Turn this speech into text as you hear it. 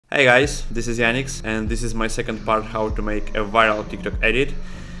Hey guys, this is Yanix and this is my second part how to make a viral TikTok edit,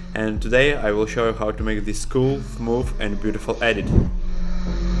 and today I will show you how to make this cool, smooth and beautiful edit.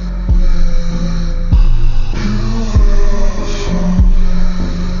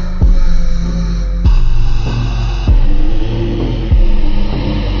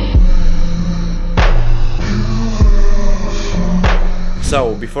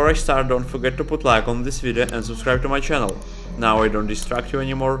 So, before I start, don't forget to put like on this video and subscribe to my channel. Now I don't distract you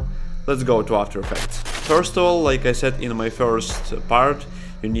anymore, let's go to After Effects. First of all, like I said in my first part,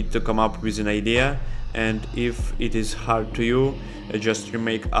 you need to come up with an idea, and if it is hard to you, just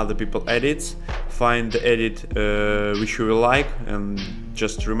remake other people's edits, find the edit which you will like and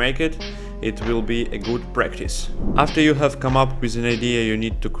just remake it. It will be a good practice. After you have come up with an idea, you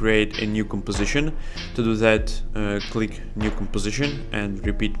need to create a new composition. To do that, click New Composition and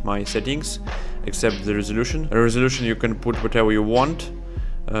repeat my settings, except the resolution. A resolution you can put whatever you want,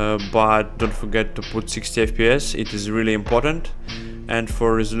 but don't forget to put 60 FPS, it is really important. And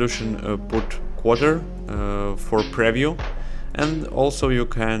for resolution, put quarter for preview, and also you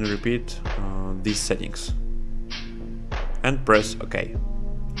can repeat these settings and press OK.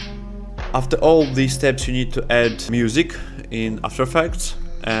 After all these steps, you need to add music in After Effects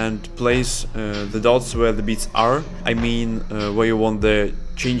and place the dots where the beats are. I mean where you want the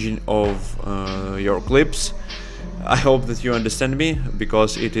changing of your clips. I hope that you understand me,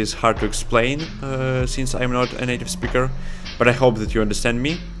 because it is hard to explain since I'm not a native speaker, but I hope that you understand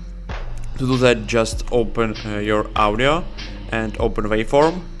me. To do that, just open your audio and open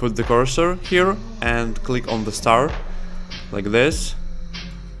waveform, put the cursor here and click on the star, like this,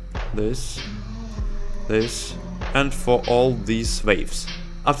 this, and for all these waves.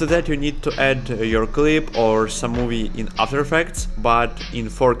 After that, you need to add your clip or some movie in After Effects, but in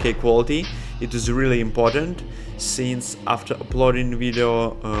 4K quality. It is really important, since after uploading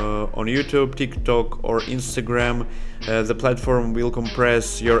video on YouTube, TikTok or Instagram, the platform will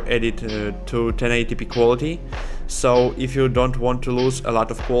compress your edit to 1080p quality. So if you don't want to lose a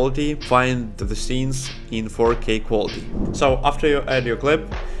lot of quality, find the scenes in 4K quality. So after you add your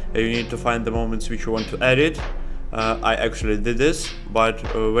clip, you need to find the moments which you want to edit. I actually did this, but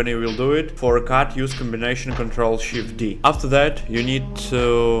when you will do it, for a cut, use combination Ctrl-Shift-D. After that, you need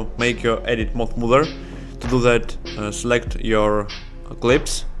to make your edit more smoother. To do that, select your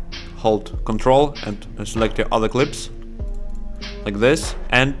clips, hold Ctrl and select your other clips, like this,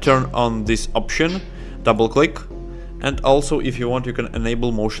 and turn on this option, double click, and also if you want you can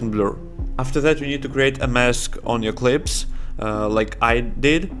enable motion blur. After that, you need to create a mask on your clips, like I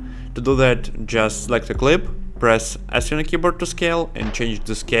did. To do that, just select a clip, press S on the keyboard to scale and change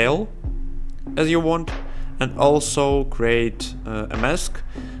the scale as you want, and also create a mask.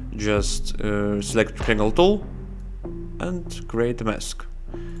 Just select rectangle tool and create a mask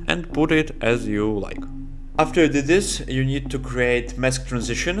and put it as you like. After you did this, you need to create mask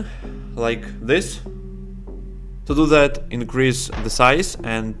transition like this. To do that, increase the size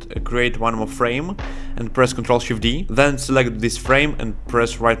and create one more frame and press Ctrl-Shift-D. Then select this frame and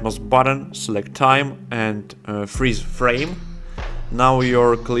press right mouse button, select time and freeze frame. Now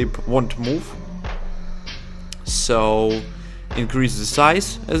your clip won't move, so increase the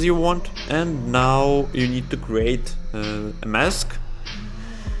size as you want. And now you need to create a mask.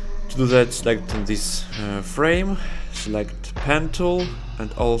 To do that, select this frame, select pen tool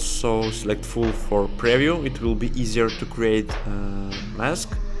and also select full for preview. It will be easier to create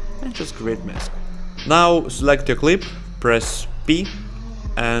mask, and just create mask. Now select your clip, press P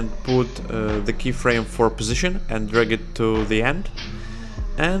and put the keyframe for position and drag it to the end.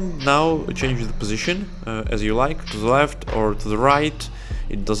 And now change the position as you like, to the left or to the right,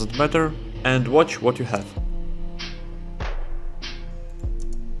 it doesn't matter, and watch what you have.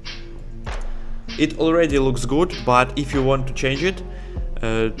 It already looks good, but if you want to change it,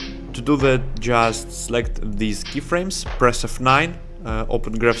 to do that, just select these keyframes, press F9,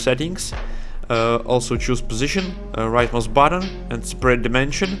 open graph settings, also choose position, right mouse button and separate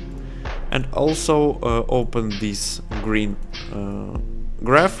dimension, and also open this green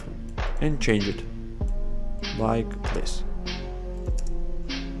graph and change it like this.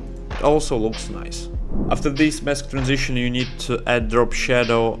 It also looks nice. After this mask transition, you need to add drop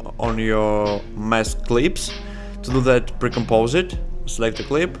shadow on your mask clips. To do that, pre-compose it, select a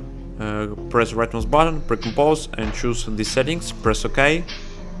clip, press right mouse button, pre-compose and choose these settings, press OK,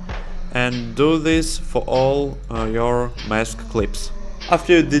 and do this for all your mask clips.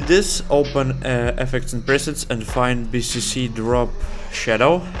 After you did this, open Effects and Presets and find BCC drop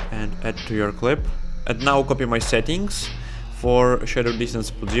shadow and add to your clip. And now copy my settings. For shadow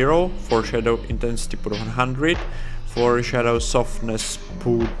distance put 0, for shadow intensity put 100, For shadow softness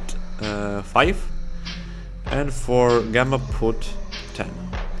put 5, and for gamma put 10.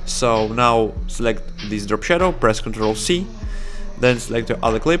 So now select this drop shadow, press Ctrl C, then select your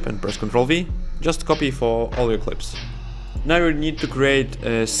other clip and press Ctrl V. Just copy for all your clips. Now you need to create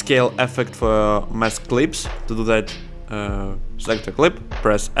a scale effect for mask clips. To do that, select a clip,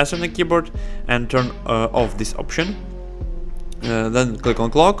 press S on the keyboard and turn off this option. Then click on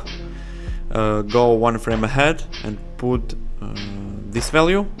clock, go 1 frame ahead and put this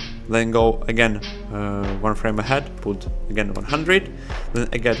value. Then go again 1 frame ahead, put again 100,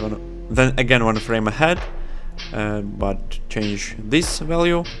 then again 1 frame ahead, but change this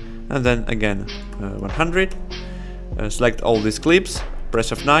value, and then again 100. Select all these clips, press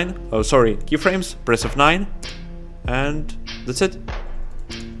F9, keyframes, press F9, and that's it.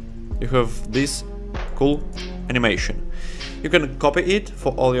 You have this cool animation. You can copy it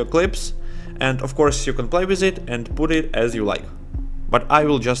for all your clips, and of course you can play with it and put it as you like. But I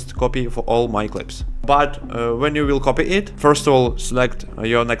will just copy for all my clips. But when you will copy it, first of all select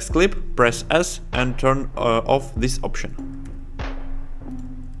your next clip, press S and turn off this option.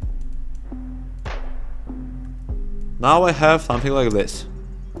 Now I have something like this.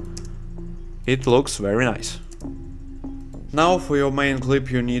 It looks very nice. Now for your main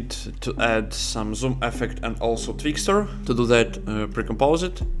clip you need to add some zoom effect and also Twixtor. To do that, pre-compose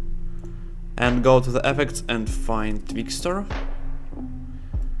it and go to the effects and find Twixtor.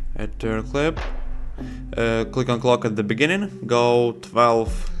 Add to your clip, click on clock at the beginning, go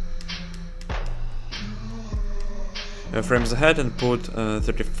 12 frames ahead and put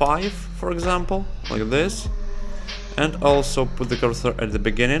 35, for example, like this, and also put the cursor at the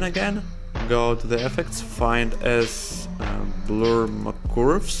beginning again, go to the effects, find as blur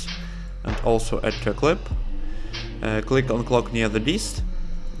curves and also add to a clip, click on clock near the dist,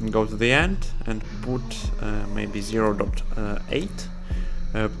 go to the end and put maybe 0.8.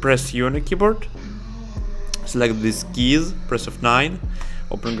 Press U on the keyboard, select these keys, press F9,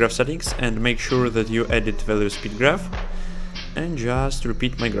 open graph settings and make sure that you edit value speed graph and just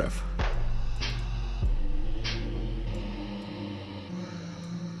repeat my graph.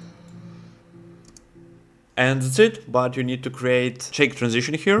 And that's it, but you need to create shake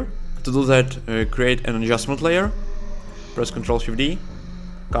transition here. To do that, create an adjustment layer, press Ctrl+Shift+D,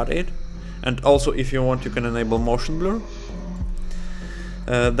 cut it, and also if you want you can enable motion blur.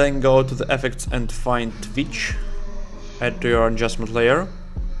 Then go to the effects and find Twitch, add to your adjustment layer,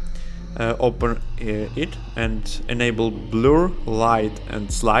 open it and enable blur, light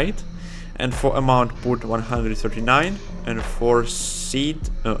and slide, and for amount put 139 and for speed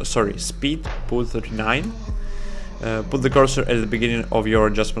put 39. Put the cursor at the beginning of your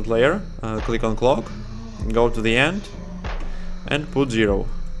adjustment layer, click on clock, go to the end and put 0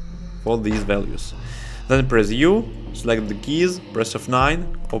 for these values. Then press U, select the keys, press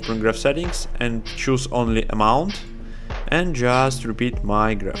F9, open graph settings and choose only amount and just repeat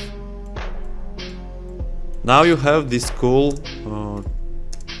my graph. Now you have this cool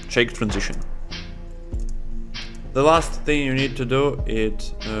shake transition. The last thing you need to do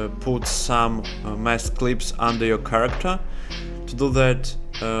is put some mask clips under your character. To do that,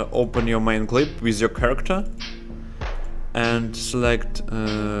 open your main clip with your character and select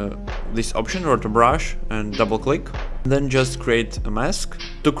this option, rotor brush, and double click. Then just create a mask.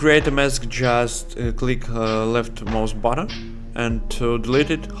 To create a mask, just click left mouse button, and to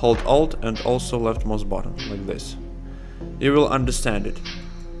delete it, hold Alt and also left mouse button, like this. You will understand it.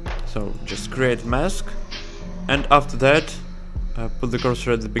 So just create mask, and after that put the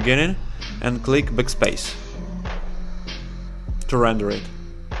cursor at the beginning and click backspace to render it.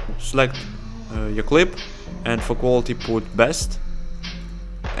 Select your clip and for quality put best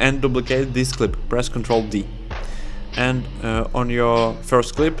and duplicate this clip, press Ctrl D, and on your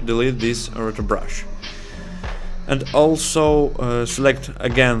first clip delete this rotor brush, and also select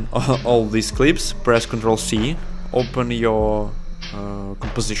again all these clips, press Ctrl C, open your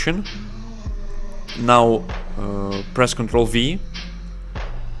composition. Now press Ctrl V,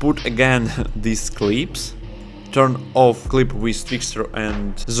 put again these clips, turn off clip with Twixtor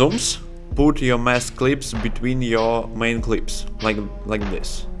and zooms, put your mask clips between your main clips, like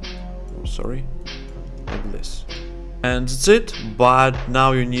this. Sorry, like this. And that's it, but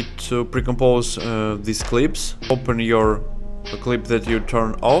now you need to pre-compose these clips. Open your clip that you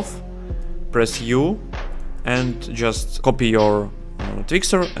turn off, press U, and just copy your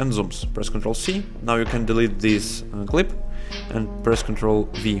Twixtor and zooms. Press Ctrl C. Now you can delete this clip and press Ctrl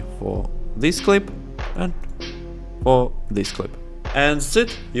V for this clip and for this clip. And that's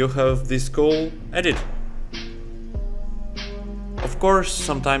it, you have this cool edit. Of course,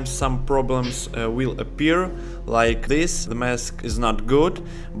 sometimes some problems will appear, like this. The mask is not good,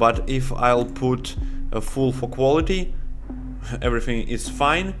 but if I'll put full for quality, everything is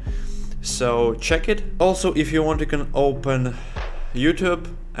fine. So check it. Also, if you want, you can open YouTube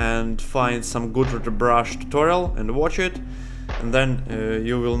and find some good brush tutorial and watch it, and then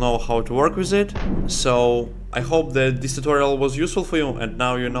you will know how to work with it. So I hope that this tutorial was useful for you, and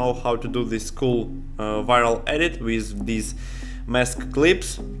now you know how to do this cool viral edit with these mask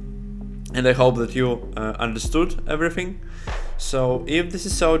clips, and I hope that you understood everything. So if this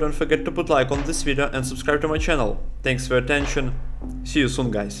is so, don't forget to put like on this video and subscribe to my channel. Thanks for your attention. See you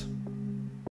soon, guys.